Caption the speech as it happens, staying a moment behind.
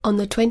On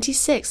the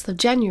 26th of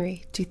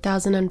January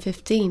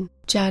 2015,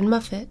 Jan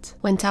Moffatt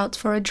went out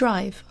for a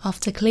drive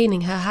after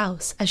cleaning her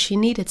house as she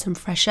needed some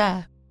fresh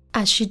air.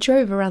 As she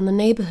drove around the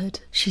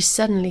neighbourhood, she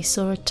suddenly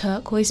saw a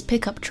turquoise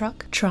pickup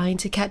truck trying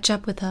to catch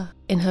up with her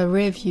in her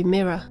rearview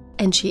mirror,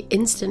 and she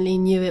instantly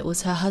knew it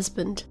was her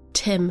husband,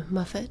 Tim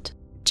Moffatt.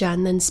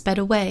 Jan then sped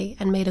away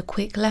and made a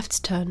quick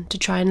left turn to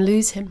try and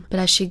lose him, but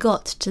as she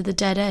got to the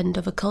dead end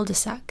of a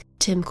cul-de-sac,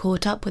 Tim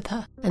caught up with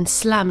her and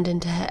slammed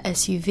into her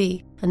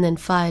SUV and then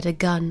fired a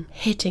gun,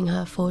 hitting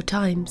her 4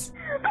 times.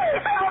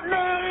 Please help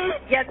me!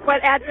 Yes,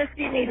 what address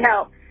do you need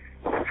help?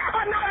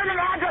 I'm not in an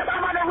address,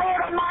 I'm on the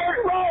road, on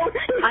Myers Road!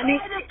 He's trying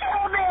to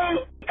kill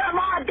me! Come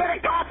on, get a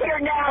cop here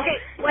now!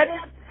 Okay,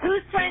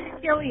 who's trying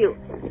to kill you?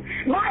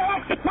 My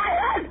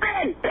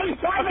husband! He's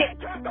driving a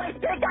turquoise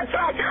pickup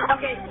truck!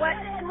 Okay, what?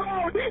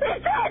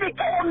 He's trying to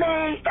kill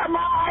me! Come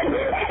on!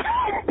 He's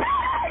trying to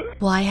die!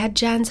 Why had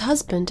Jan's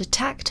husband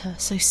attacked her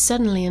so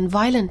suddenly and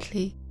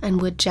violently? And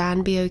would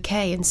Jan be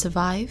okay and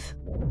survive?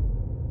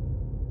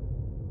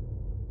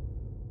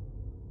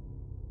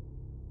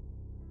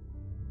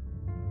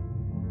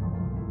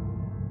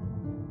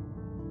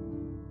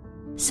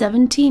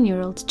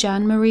 "17-year-old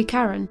Jan Marie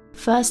Karen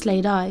first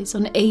laid eyes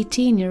on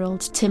 18-year-old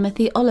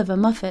Timothy Oliver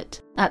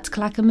Moffatt at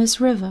Clackamas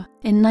River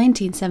in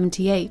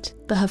 1978,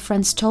 but her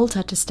friends told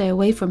her to stay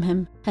away from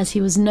him as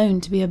he was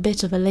known to be a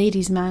bit of a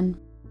ladies' man.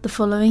 The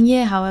following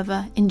year,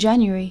 however, in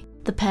January,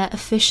 the pair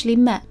officially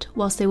met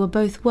whilst they were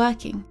both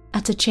working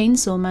at a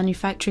chainsaw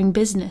manufacturing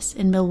business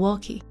in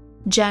Milwaukee.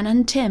 Jan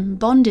and Tim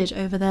bonded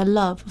over their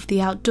love of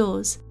the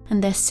outdoors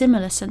and their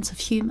similar sense of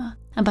humour,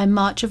 and by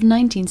March of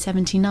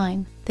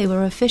 1979, they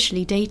were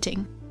officially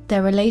dating.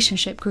 Their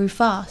relationship grew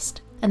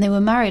fast, and they were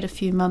married a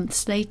few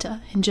months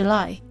later in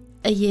July.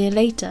 A year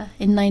later,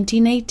 in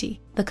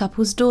 1980, the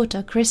couple's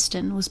daughter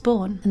Kristen was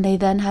born, and they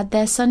then had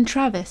their son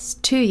Travis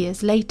 2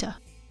 years later.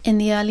 In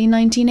the early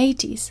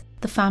 1980s,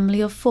 the family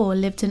of 4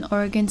 lived in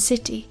Oregon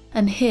City,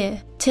 and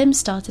here, Tim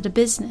started a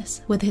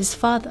business with his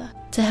father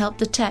to help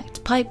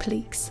detect pipe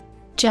leaks.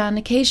 Jan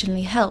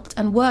occasionally helped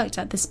and worked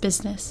at this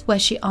business, where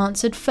she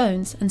answered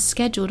phones and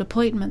scheduled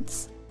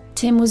appointments.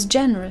 Tim was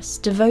generous,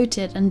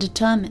 devoted, and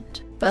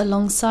determined, but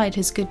alongside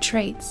his good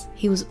traits,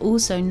 he was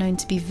also known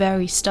to be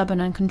very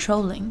stubborn and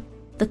controlling.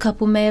 The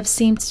couple may have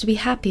seemed to be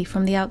happy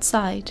from the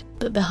outside,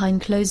 but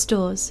behind closed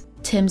doors,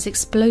 Tim's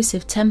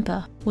explosive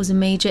temper was a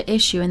major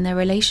issue in their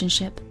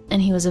relationship,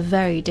 and he was a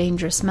very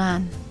dangerous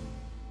man.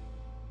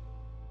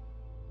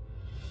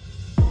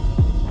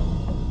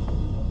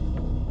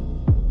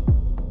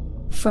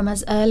 From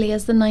as early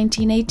as the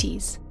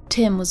 1980s,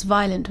 Tim was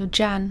violent with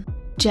Jan.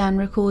 Jan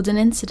recalled an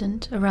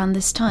incident around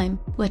this time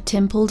where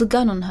Tim pulled a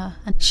gun on her,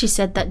 and she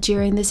said that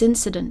during this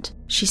incident,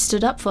 she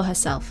stood up for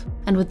herself,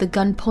 and with the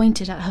gun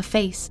pointed at her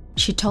face,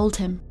 she told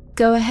him,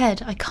 "Go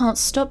ahead, I can't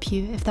stop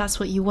you if that's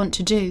what you want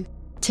to do."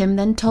 Tim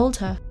then told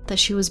her that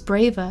she was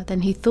braver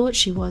than he thought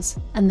she was,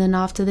 and then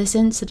after this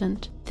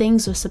incident,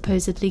 things were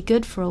supposedly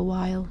good for a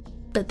while.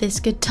 But this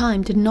good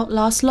time did not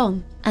last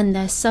long, and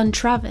their son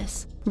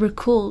Travis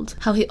recalled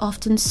how he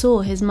often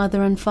saw his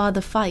mother and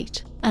father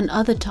fight, and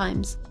other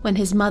times when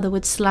his mother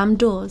would slam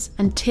doors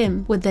and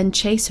Tim would then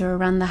chase her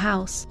around the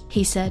house.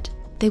 He said,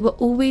 "They were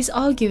always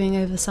arguing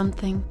over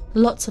something,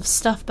 lots of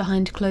stuff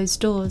behind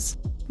closed doors."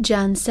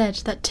 Jan said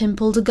that Tim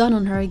pulled a gun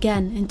on her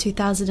again in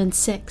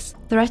 2006,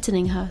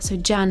 threatening her, so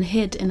Jan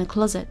hid in a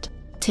closet.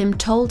 Tim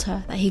told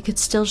her that he could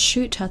still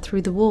shoot her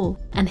through the wall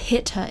and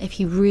hit her if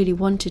he really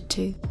wanted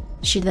to.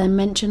 She then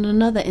mentioned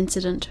another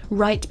incident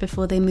right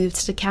before they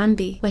moved to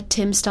Canby, where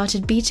Tim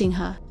started beating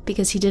her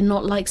because he did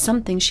not like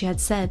something she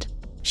had said.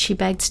 She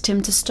begged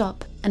Tim to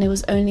stop, and it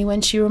was only when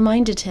she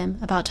reminded him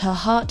about her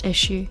heart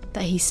issue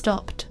that he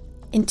stopped.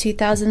 In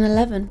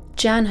 2011,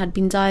 Jan had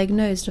been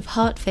diagnosed with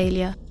heart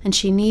failure and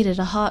she needed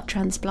a heart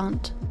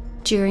transplant.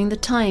 During the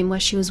time where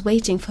she was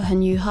waiting for her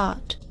new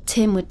heart,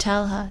 Tim would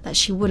tell her that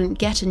she wouldn't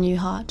get a new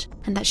heart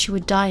and that she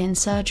would die in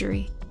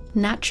surgery.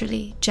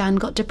 Naturally, Jan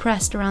got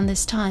depressed around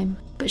this time,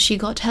 but she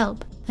got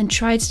help and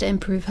tried to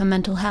improve her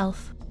mental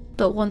health.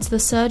 But once the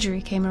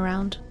surgery came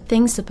around,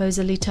 things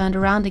supposedly turned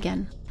around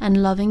again,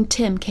 and loving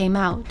Tim came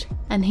out,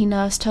 and he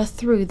nursed her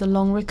through the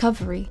long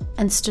recovery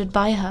and stood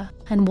by her,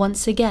 and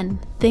once again,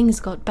 things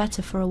got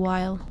better for a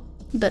while.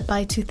 But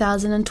by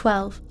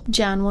 2012,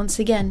 Jan once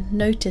again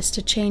noticed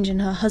a change in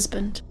her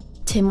husband.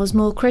 Tim was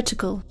more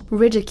critical,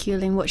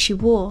 ridiculing what she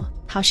wore,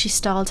 how she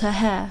styled her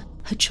hair,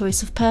 her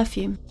choice of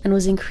perfume, and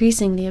was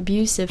increasingly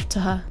abusive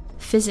to her,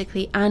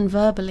 physically and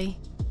verbally.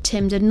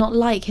 Tim did not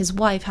like his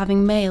wife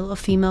having male or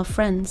female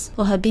friends,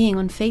 or her being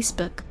on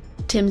Facebook.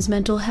 Tim's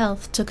mental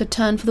health took a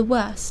turn for the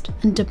worst,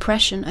 and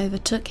depression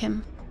overtook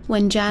him.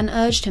 When Jan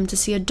urged him to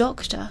see a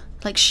doctor,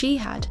 like she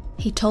had,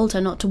 he told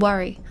her not to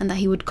worry, and that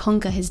he would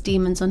conquer his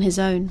demons on his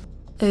own.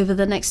 Over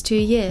the next 2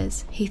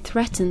 years, he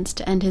threatened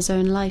to end his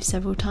own life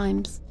several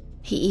times.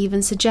 He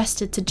even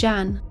suggested to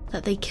Jan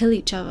that they kill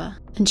each other,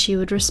 and she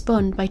would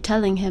respond by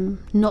telling him,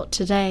 "Not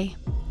today."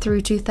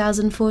 Through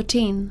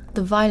 2014,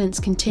 the violence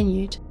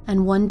continued,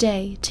 and one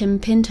day Tim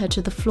pinned her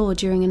to the floor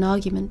during an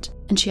argument,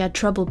 and she had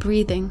trouble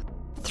breathing.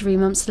 3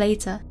 months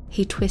later,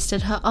 he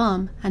twisted her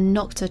arm and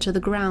knocked her to the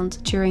ground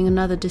during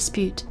another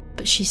dispute,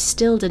 but she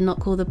still did not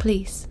call the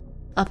police.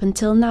 Up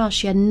until now,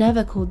 she had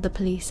never called the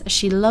police as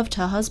she loved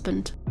her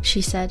husband.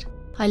 She said,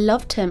 "I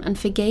loved him and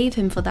forgave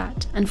him for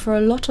that and for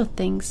a lot of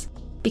things.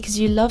 Because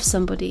you love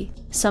somebody,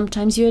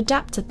 sometimes you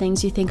adapt to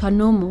things you think are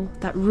normal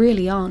that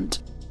really aren't."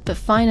 But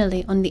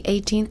finally, on the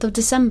 18th of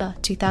December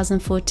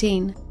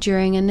 2014,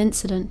 during an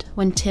incident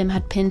when Tim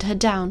had pinned her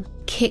down,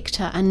 kicked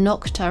her and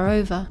knocked her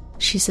over,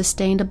 she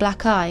sustained a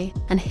black eye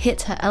and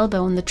hit her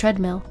elbow on the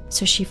treadmill,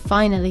 so she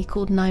finally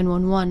called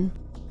 911.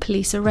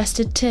 Police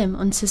arrested Tim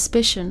on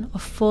suspicion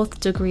of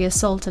 4th-degree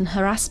assault and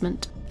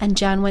harassment, and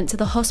Jan went to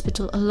the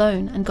hospital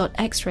alone and got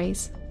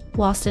x-rays.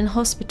 Whilst in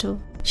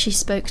hospital, she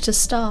spoke to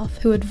staff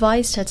who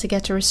advised her to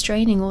get a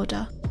restraining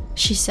order.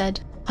 She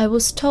said, "I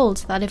was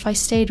told that if I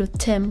stayed with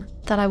Tim,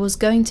 that I was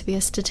going to be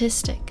a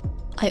statistic.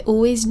 I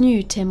always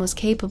knew Tim was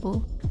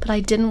capable, but I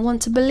didn't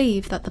want to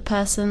believe that the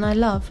person I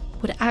love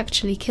would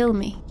actually kill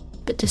me."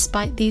 But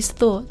despite these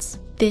thoughts,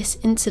 this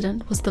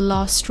incident was the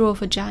last straw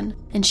for Jan,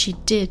 and she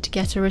did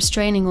get a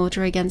restraining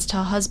order against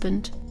her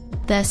husband.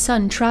 Their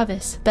son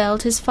Travis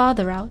bailed his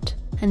father out,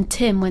 and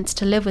Tim went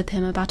to live with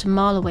him about a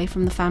mile away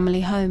from the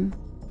family home.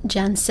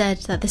 Jan said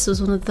that this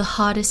was one of the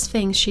hardest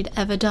things she'd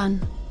ever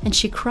done, and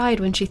she cried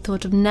when she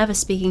thought of never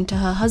speaking to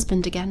her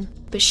husband again,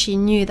 but she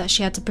knew that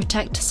she had to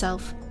protect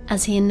herself,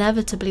 as he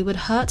inevitably would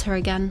hurt her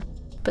again.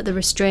 But the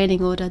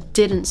restraining order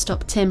didn't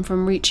stop Tim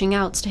from reaching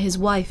out to his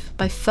wife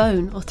by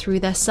phone or through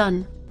their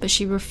son, but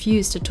she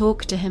refused to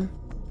talk to him.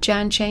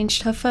 Jan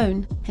changed her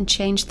phone and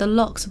changed the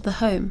locks of the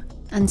home,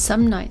 and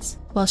some nights,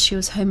 while she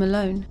was home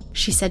alone,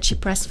 she said she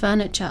pressed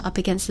furniture up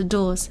against the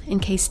doors in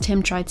case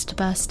Tim tried to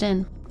burst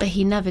in, but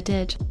he never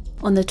did.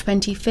 On the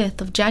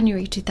 25th of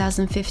January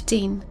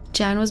 2015,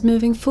 Jan was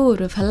moving forward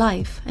with her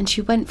life and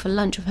she went for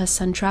lunch with her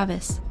son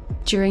Travis.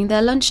 During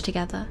their lunch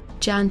together,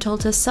 Jan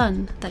told her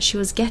son that she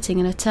was getting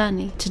an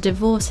attorney to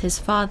divorce his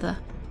father.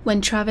 When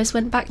Travis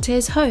went back to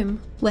his home,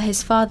 where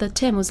his father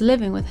Tim was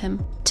living with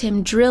him,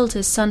 Tim drilled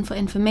his son for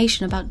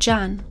information about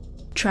Jan.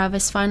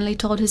 Travis finally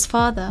told his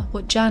father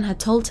what Jan had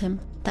told him,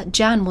 that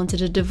Jan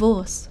wanted a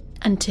divorce,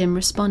 and Tim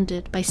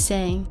responded by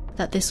saying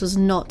that this was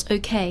not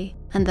okay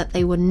and that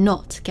they were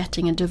not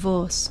getting a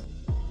divorce.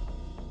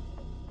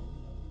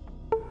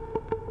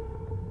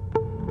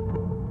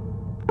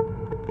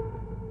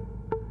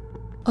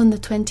 On the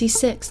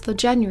 26th of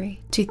January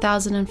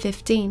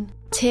 2015,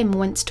 Tim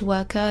went to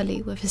work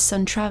early with his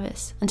son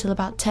Travis until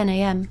about 10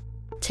 a.m.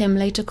 Tim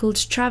later called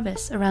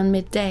Travis around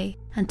midday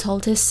and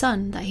told his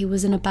son that he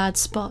was in a bad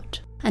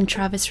spot, and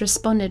Travis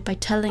responded by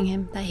telling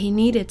him that he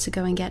needed to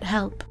go and get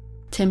help.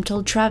 Tim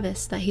told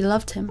Travis that he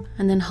loved him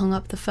and then hung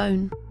up the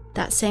phone.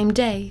 That same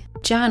day,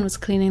 Jan was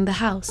cleaning the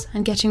house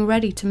and getting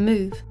ready to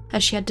move,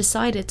 as she had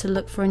decided to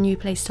look for a new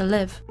place to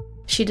live.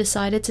 She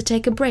decided to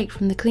take a break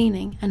from the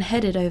cleaning and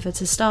headed over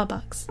to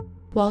Starbucks.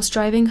 Whilst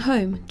driving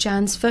home,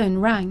 Jan's phone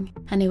rang,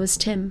 and it was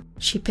Tim.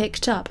 She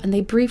picked up and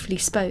they briefly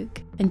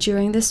spoke, and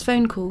during this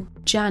phone call,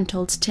 Jan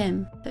told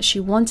Tim that she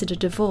wanted a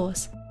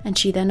divorce, and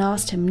she then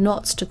asked him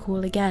not to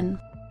call again.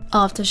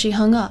 After she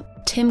hung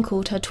up, Tim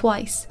called her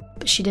twice,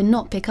 but she did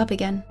not pick up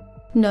again.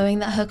 Knowing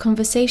that her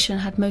conversation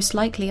had most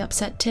likely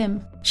upset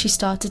Tim, she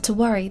started to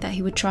worry that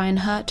he would try and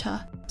hurt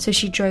her, so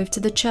she drove to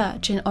the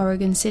church in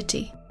Oregon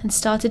City and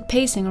started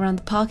pacing around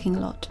the parking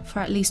lot for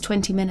at least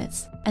 20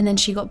 minutes, and then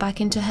she got back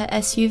into her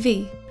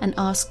SUV and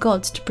asked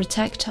God to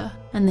protect her,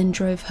 and then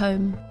drove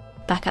home.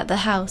 Back at the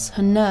house,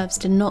 her nerves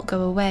did not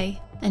go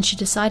away, and she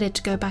decided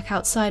to go back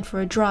outside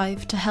for a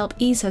drive to help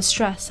ease her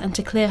stress and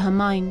to clear her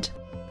mind.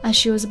 As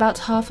she was about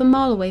half a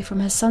mile away from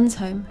her son's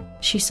home,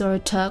 she saw a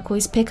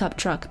turquoise pickup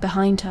truck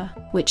behind her,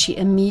 which she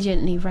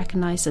immediately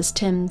recognized as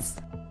Tim's.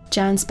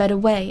 Jan sped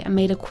away and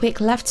made a quick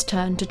left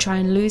turn to try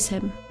and lose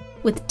him.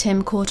 With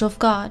Tim caught off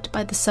guard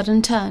by the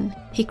sudden turn,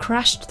 he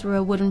crashed through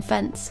a wooden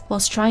fence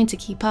whilst trying to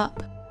keep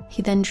up.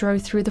 He then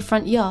drove through the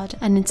front yard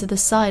and into the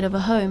side of a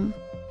home.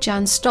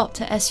 Jan stopped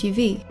her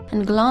SUV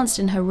and glanced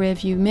in her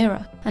rearview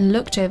mirror and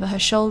looked over her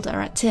shoulder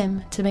at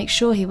Tim to make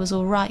sure he was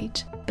all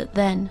right, but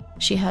then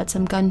she heard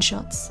some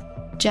gunshots.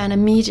 Jan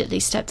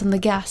immediately stepped on the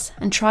gas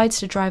and tried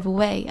to drive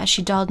away as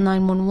she dialed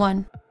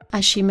 911.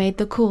 As she made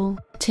the call,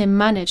 Tim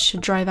managed to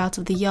drive out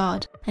of the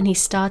yard and he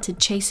started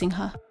chasing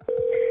her.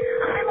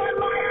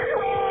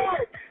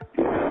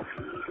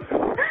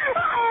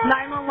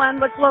 911,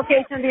 what's the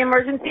location of the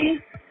emergency?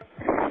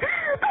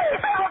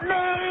 Please help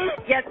me!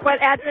 Yes,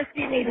 what address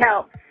do you need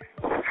help?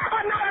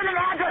 I'm not in an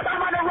address.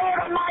 I'm on the road,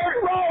 on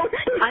Myers Road.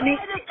 He's trying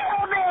to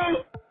kill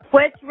me.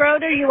 Which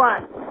road are you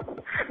on?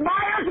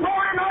 Myers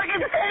Road in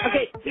Oregon City.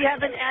 Okay, do you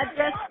have an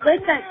address?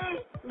 Listen.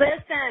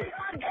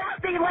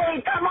 Kathy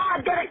Lee, come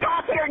on, get a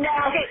cop here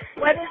now. Okay,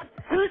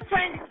 who's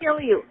trying to kill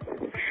you?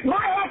 My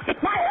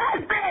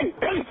husband.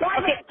 He's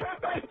driving a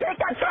turquoise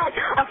pickup truck.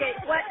 Okay,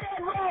 what?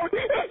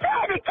 He's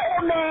trying to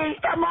kill me.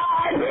 Come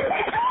on.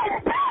 He's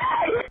trying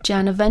to.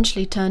 Jan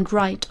eventually turned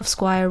right off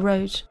Squire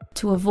Road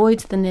to avoid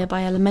the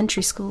nearby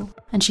elementary school,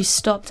 and she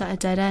stopped at a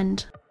dead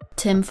end.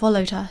 Tim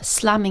followed her,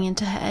 slamming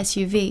into her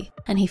SUV,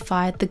 and he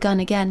fired the gun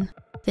again.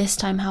 This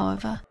time,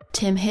 however,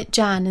 Tim hit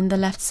Jan in the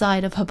left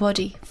side of her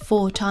body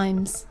 4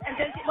 times. And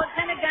what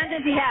kind of gun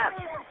does he have?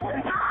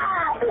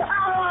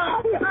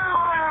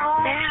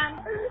 Man.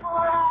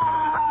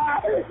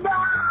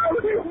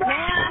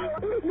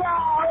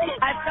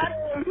 I've got...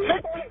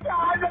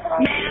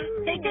 Man,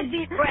 take a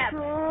deep breath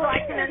so I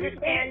can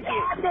understand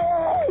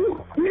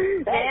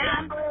you.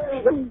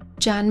 Man.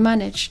 Jan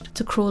managed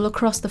to crawl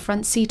across the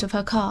front seat of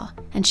her car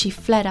and she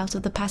fled out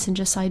of the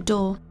passenger side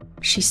door.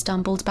 She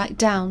stumbled back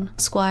down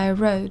Squire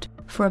Road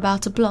for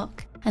about a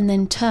block and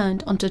then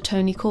turned onto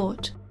Tony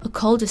Court, a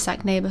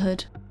cul-de-sac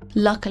neighbourhood.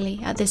 Luckily,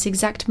 at this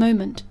exact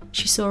moment,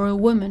 she saw a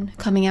woman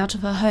coming out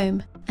of her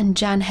home and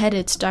Jan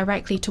headed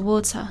directly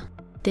towards her.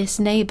 This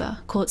neighbour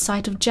caught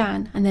sight of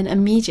Jan and then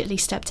immediately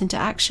stepped into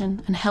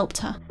action and helped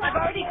her. I've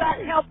already got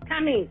help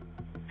coming.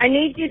 I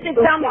need you to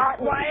tell me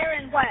Squire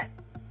and what?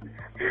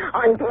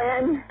 On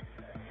Glenn.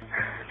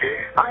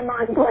 I'm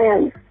on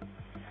Glenn.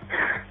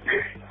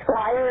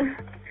 Squire.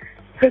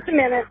 Just a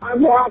minute.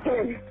 I'm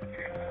walking.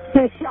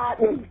 He shot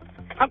me.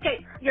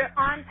 Okay, you're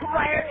on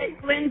Squire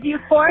at Glenview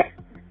Court?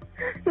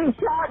 He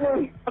shot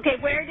me. Okay,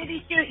 where did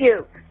he shoot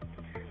you?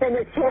 In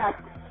the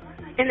chest.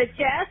 In the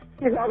chest?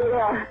 He's over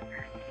there.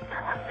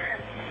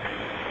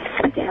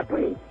 I can't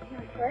breathe.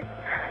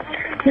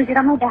 Get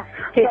on my back.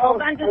 Okay,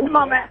 hold on just a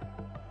moment.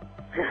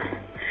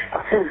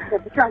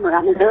 The drummer,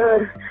 I'm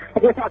good. I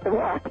just have to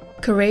walk.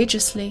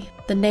 Courageously,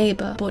 the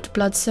neighbour brought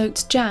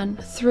blood-soaked Jan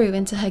through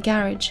into her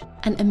garage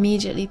and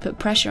immediately put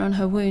pressure on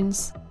her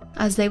wounds.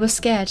 As they were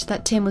scared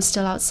that Tim was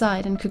still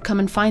outside and could come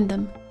and find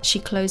them, she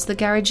closed the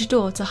garage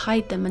door to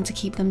hide them and to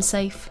keep them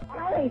safe.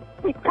 Hurry,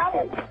 he's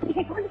coming.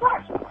 He's going to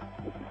brush.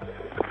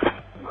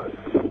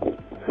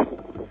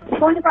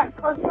 Go in the front.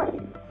 Close the door.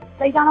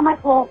 Lay down on my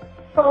pole.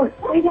 Close.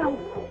 Lay down.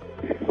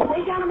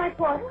 Lay down on my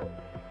pole.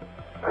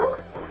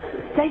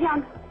 Lay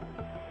down.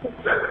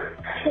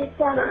 Lay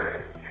down.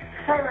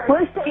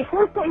 We're safe.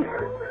 We're safe.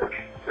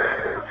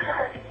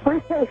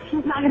 We're safe.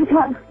 She's not going to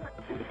come.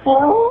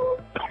 Oh.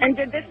 And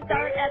did this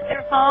start at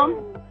their home?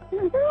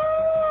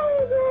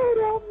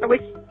 Or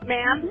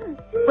ma'am?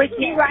 Was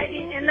she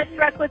riding in the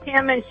truck with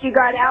him and she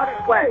got out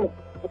or what?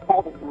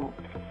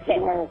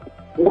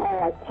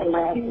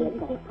 You need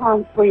to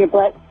calm for your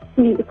blood.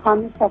 You need to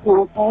calm yourself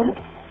now, okay?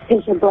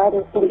 Because your blood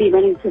is going to be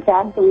running too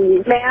fast.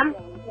 Ma'am,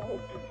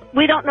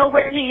 we don't know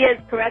where he is,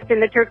 correct, in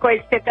the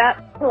turquoise pickup?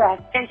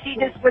 Correct. And she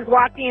just was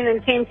walking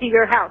and came to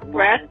your house,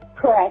 correct?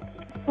 Correct.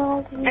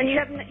 And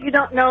you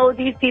don't know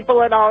these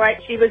people at all,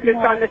 right? She was just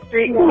on the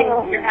street and came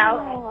to your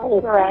house?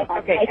 Correct.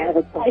 Okay. I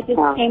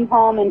just came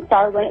home and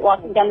started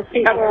walking down the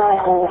street.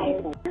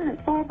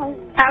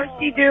 How's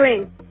she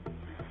doing?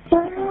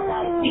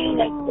 Seeing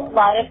a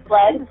lot of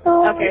blood.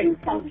 Okay.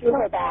 Come through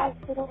her back.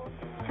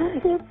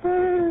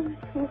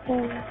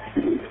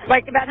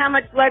 Like about how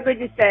much blood would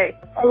you say?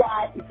 A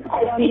lot.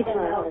 I don't even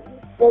know.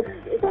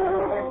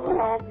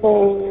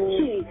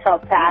 She's so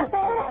fast.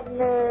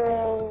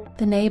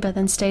 The neighbour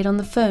then stayed on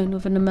the phone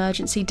with an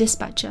emergency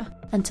dispatcher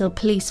until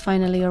police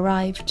finally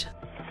arrived.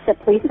 The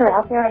police are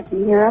out there. I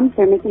can hear them.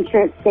 They're making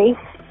sure it's safe.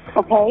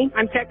 Okay?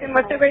 I'm checking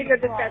with the radio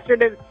dispatcher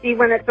to see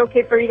when it's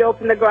okay for you to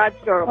open the garage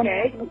door,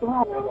 okay?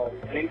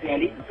 My name's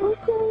Andy.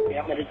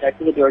 I'm a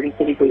detective with the Oregon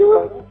City Police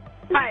Department.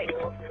 Hi.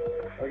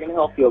 We're going to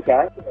help you,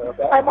 okay?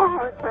 I'm a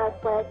heart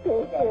transplant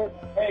patient.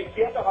 Hey,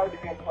 she has a heart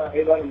transplant.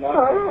 Hey, let him know.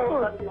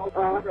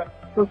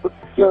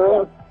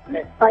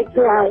 I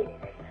tried.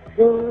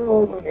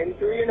 In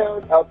through your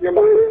nose, out your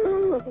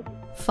mouth.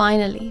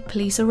 Finally,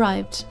 police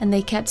arrived and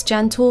they kept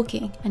Jan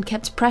talking and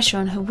kept pressure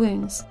on her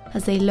wounds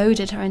as they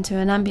loaded her into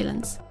an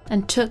ambulance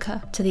and took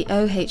her to the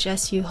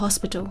OHSU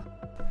hospital.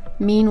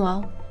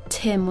 Meanwhile,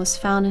 Tim was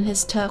found in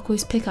his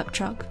turquoise pickup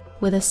truck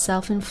with a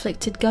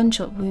self-inflicted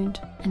gunshot wound,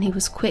 and he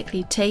was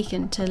quickly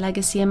taken to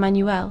Legacy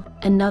Emmanuel,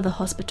 another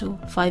hospital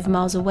 5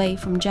 miles away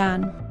from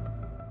Jan.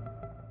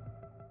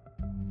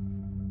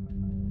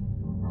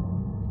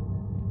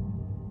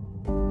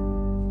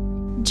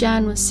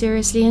 Jan was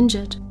seriously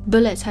injured.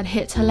 Bullets had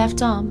hit her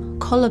left arm,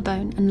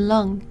 collarbone and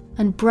lung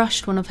and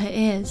brushed one of her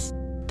ears.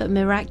 But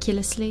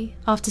miraculously,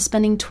 after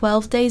spending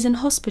 12 days in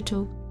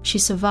hospital, she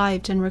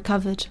survived and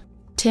recovered.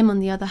 Tim, on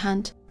the other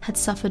hand, had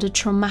suffered a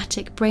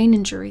traumatic brain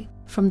injury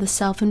from the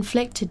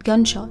self-inflicted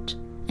gunshot,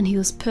 and he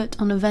was put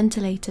on a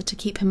ventilator to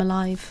keep him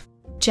alive.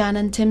 Jan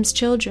and Tim's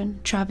children,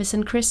 Travis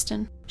and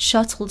Kristen,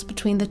 shuttled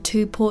between the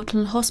 2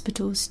 Portland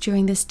hospitals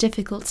during this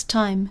difficult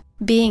time,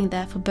 being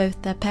there for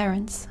both their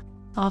parents.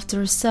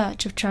 After a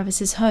search of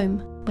Travis's home,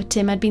 where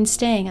Tim had been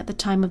staying at the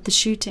time of the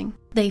shooting,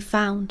 they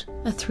found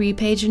a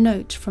 3-page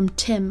note from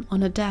Tim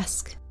on a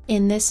desk.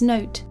 In this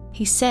note,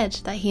 he said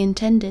that he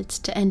intended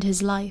to end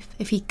his life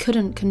if he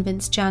couldn't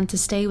convince Jan to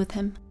stay with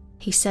him.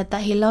 He said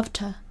that he loved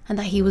her and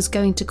that he was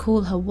going to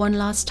call her one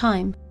last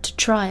time to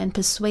try and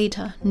persuade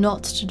her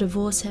not to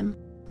divorce him.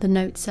 The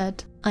note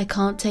said, "I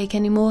can't take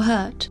any more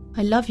hurt.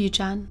 I love you,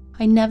 Jan.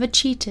 I never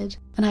cheated,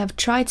 and I have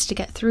tried to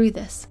get through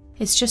this.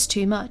 It's just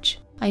too much.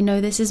 I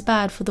know this is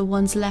bad for the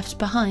ones left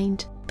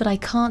behind, but I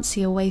can't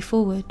see a way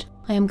forward.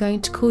 I am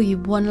going to call you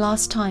one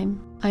last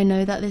time. I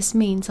know that this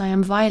means I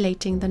am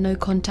violating the no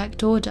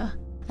contact order,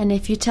 and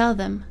if you tell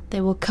them,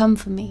 they will come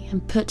for me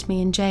and put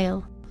me in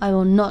jail. I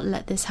will not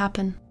let this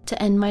happen.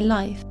 To end my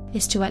life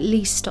is to at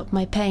least stop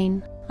my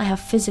pain. I have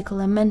physical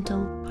and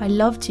mental. I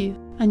loved you,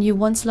 and you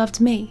once loved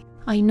me.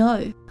 I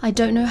know. I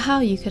don't know how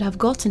you could have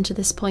gotten to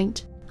this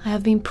point. I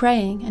have been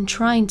praying and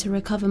trying to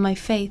recover my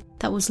faith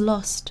that was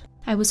lost.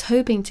 I was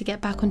hoping to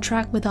get back on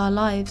track with our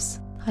lives.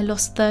 I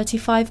lost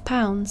 35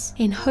 pounds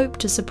in hope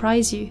to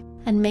surprise you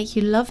and make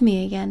you love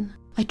me again.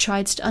 I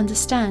tried to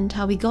understand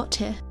how we got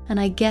here, and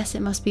I guess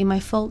it must be my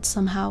fault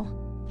somehow.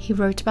 He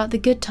wrote about the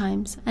good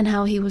times and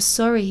how he was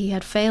sorry he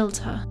had failed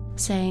her,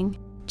 saying,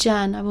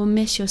 Jan, I will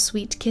miss your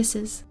sweet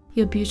kisses,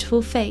 your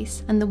beautiful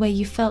face, and the way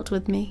you felt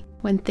with me.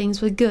 When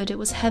things were good, it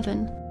was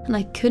heaven, and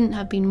I couldn't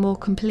have been more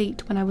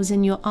complete when I was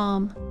in your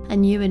arm,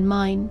 and you in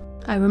mine.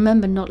 I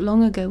remember not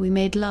long ago we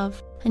made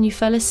love, and you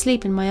fell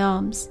asleep in my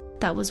arms.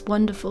 That was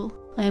wonderful.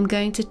 I am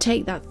going to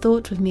take that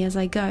thought with me as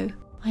I go.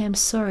 I am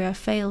sorry I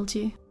failed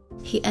you.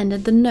 He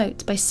ended the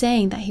note by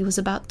saying that he was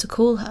about to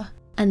call her,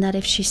 and that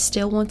if she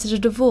still wanted a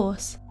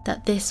divorce,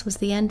 that this was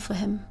the end for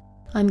him.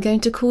 I'm going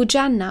to call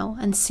Jan now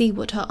and see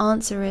what her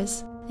answer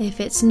is. If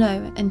it's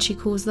no and she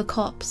calls the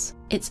cops,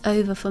 it's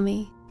over for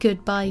me.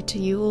 Goodbye to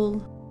you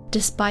all.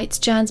 Despite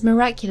Jan's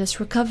miraculous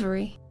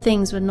recovery,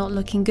 things were not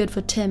looking good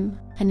for Tim,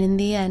 and in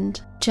the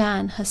end,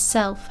 Jan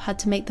herself had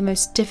to make the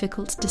most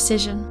difficult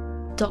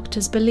decision.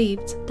 Doctors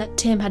believed that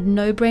Tim had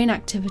no brain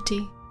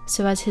activity,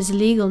 so as his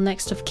legal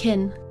next of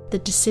kin, the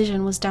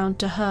decision was down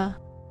to her.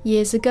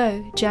 Years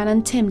ago, Jan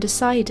and Tim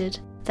decided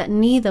that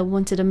neither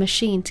wanted a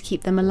machine to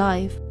keep them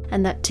alive,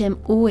 and that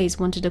Tim always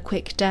wanted a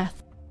quick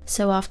death.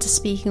 So after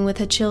speaking with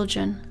her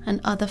children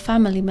and other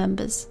family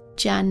members,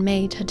 Jan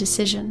made her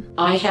decision.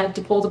 I had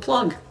to pull the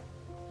plug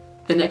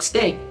the next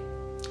day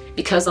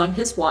because I'm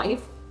his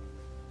wife.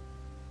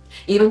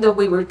 Even though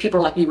people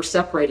were like we were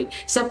separated.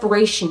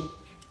 Separation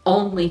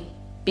only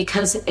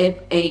because of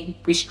a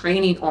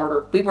restraining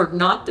order. We were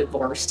not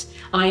divorced.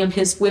 I am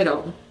his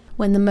widow.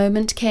 When the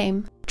moment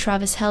came,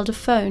 Travis held a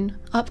phone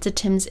up to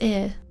Tim's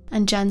ear,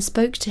 and Jan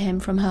spoke to him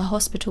from her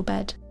hospital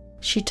bed.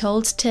 She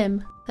told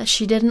Tim that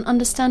she didn't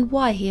understand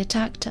why he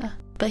attacked her,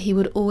 but he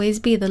would always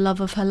be the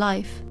love of her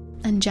life.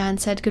 And Jan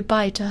said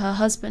goodbye to her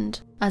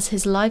husband as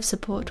his life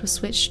support was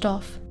switched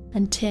off,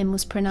 and Tim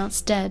was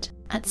pronounced dead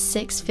at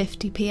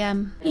 6:50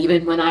 p.m.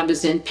 Even when I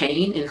was in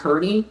pain and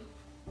hurting,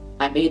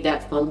 I made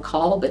that phone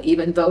call, but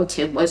even though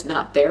Tim was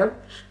not there,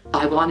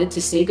 I wanted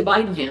to say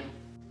goodbye to him.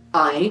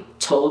 I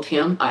told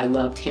him I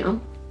loved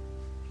him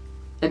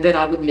and that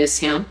I would miss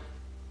him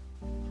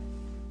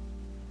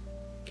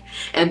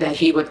and that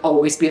he would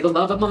always be the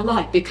love of my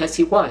life, because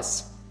he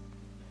was.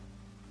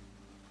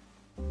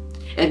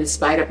 And in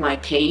spite of my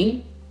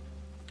pain,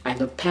 I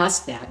looked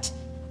past that,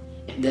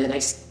 and then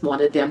I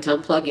wanted them to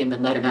unplug him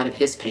and let him out of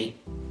his pain.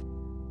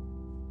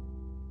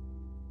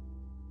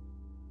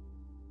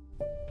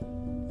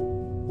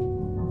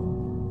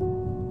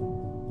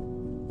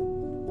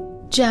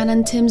 Jan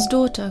and Tim's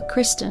daughter,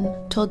 Kristen,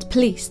 told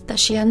police that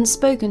she hadn't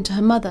spoken to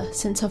her mother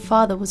since her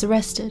father was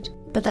arrested,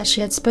 but that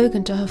she had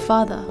spoken to her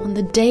father on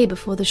the day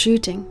before the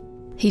shooting.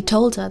 He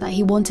told her that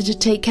he wanted to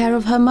take care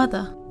of her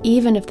mother,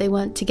 even if they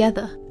weren't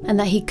together, and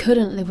that he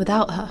couldn't live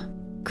without her.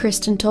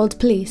 Kristen told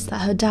police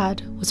that her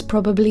dad was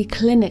probably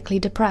clinically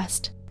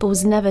depressed, but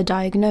was never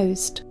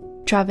diagnosed.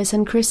 Travis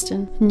and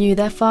Kristen knew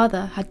their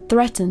father had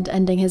threatened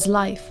ending his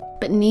life,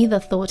 but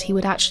neither thought he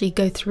would actually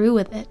go through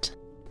with it.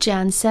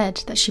 Jan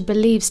said that she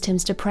believes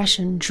Tim's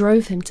depression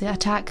drove him to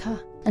attack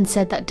her, and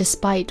said that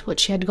despite what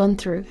she had gone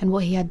through and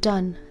what he had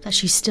done, that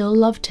she still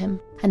loved him,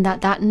 and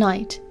that that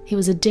night he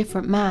was a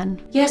different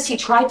man. Yes, he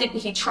tried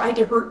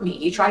to hurt me,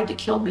 he tried to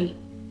kill me,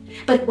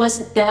 but it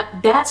wasn't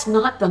that's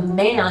not the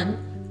man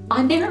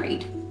I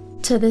married.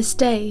 To this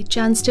day,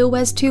 Jan still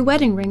wears 2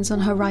 wedding rings on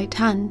her right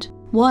hand.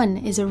 One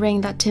is a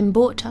ring that Tim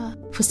bought her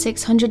for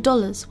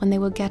 $600 when they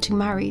were getting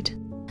married,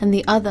 and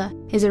the other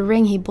is a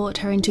ring he bought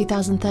her in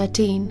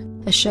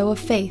 2013, a show of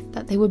faith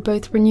that they would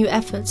both renew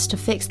efforts to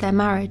fix their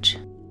marriage.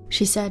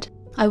 She said,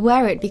 I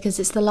wear it because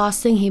it's the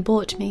last thing he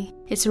bought me.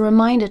 It's a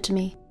reminder to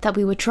me that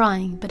we were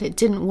trying, but it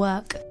didn't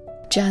work.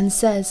 Jan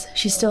says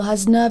she still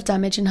has nerve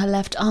damage in her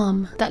left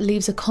arm that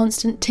leaves a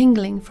constant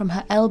tingling from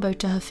her elbow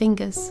to her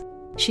fingers.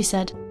 She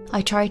said,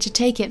 I try to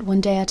take it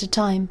one day at a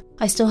time.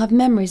 I still have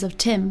memories of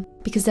Tim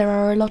because there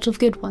are a lot of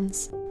good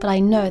ones, but I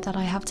know that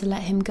I have to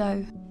let him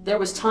go. There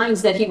was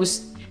times that he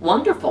was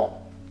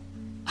wonderful.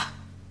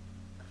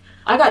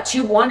 I got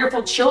 2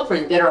 wonderful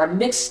children that are a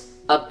mix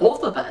of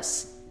both of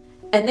us,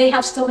 and they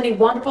have so many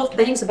wonderful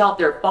things about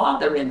their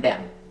father in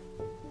them.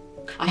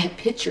 I have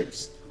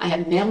pictures, I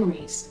have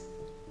memories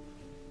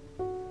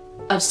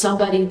of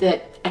somebody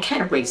that I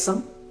can't erase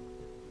them.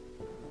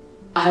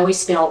 I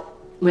always felt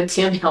when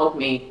Tim held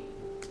me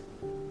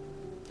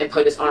and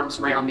put his arms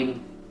around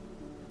me,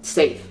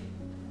 safe.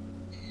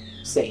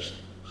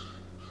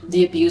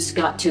 The abuse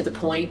got to the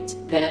point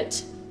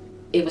that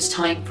it was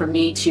time for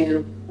me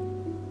to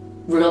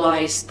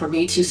realize, for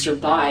me to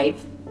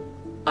survive,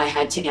 I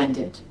had to end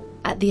it.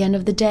 At the end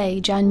of the day,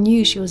 Jan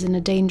knew she was in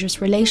a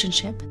dangerous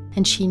relationship,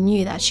 and she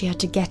knew that she had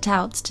to get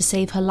out to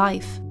save her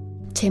life.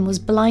 Tim was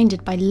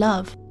blinded by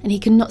love, and he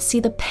could not see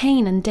the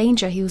pain and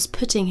danger he was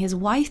putting his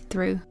wife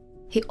through.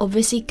 He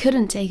obviously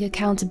couldn't take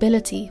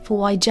accountability for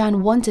why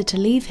Jan wanted to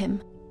leave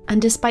him,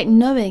 and despite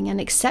knowing and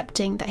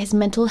accepting that his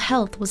mental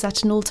health was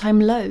at an all-time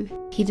low,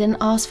 he didn't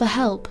ask for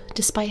help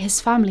despite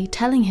his family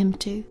telling him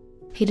to.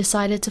 He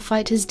decided to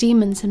fight his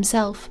demons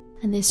himself,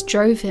 and this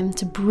drove him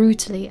to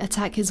brutally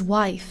attack his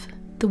wife,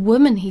 the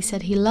woman he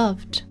said he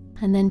loved,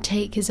 and then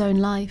take his own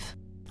life.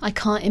 I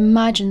can't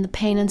imagine the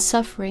pain and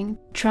suffering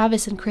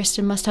Travis and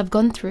Kristen must have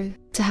gone through,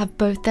 to have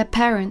both their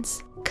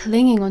parents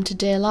clinging on to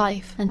dear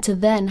life and to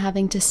then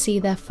having to see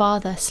their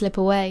father slip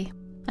away.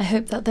 I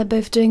hope that they're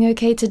both doing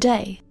okay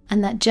today,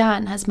 and that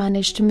Jan has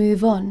managed to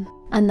move on,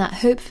 and that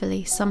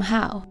hopefully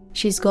somehow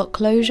she's got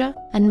closure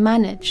and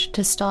managed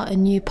to start a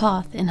new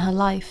path in her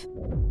life.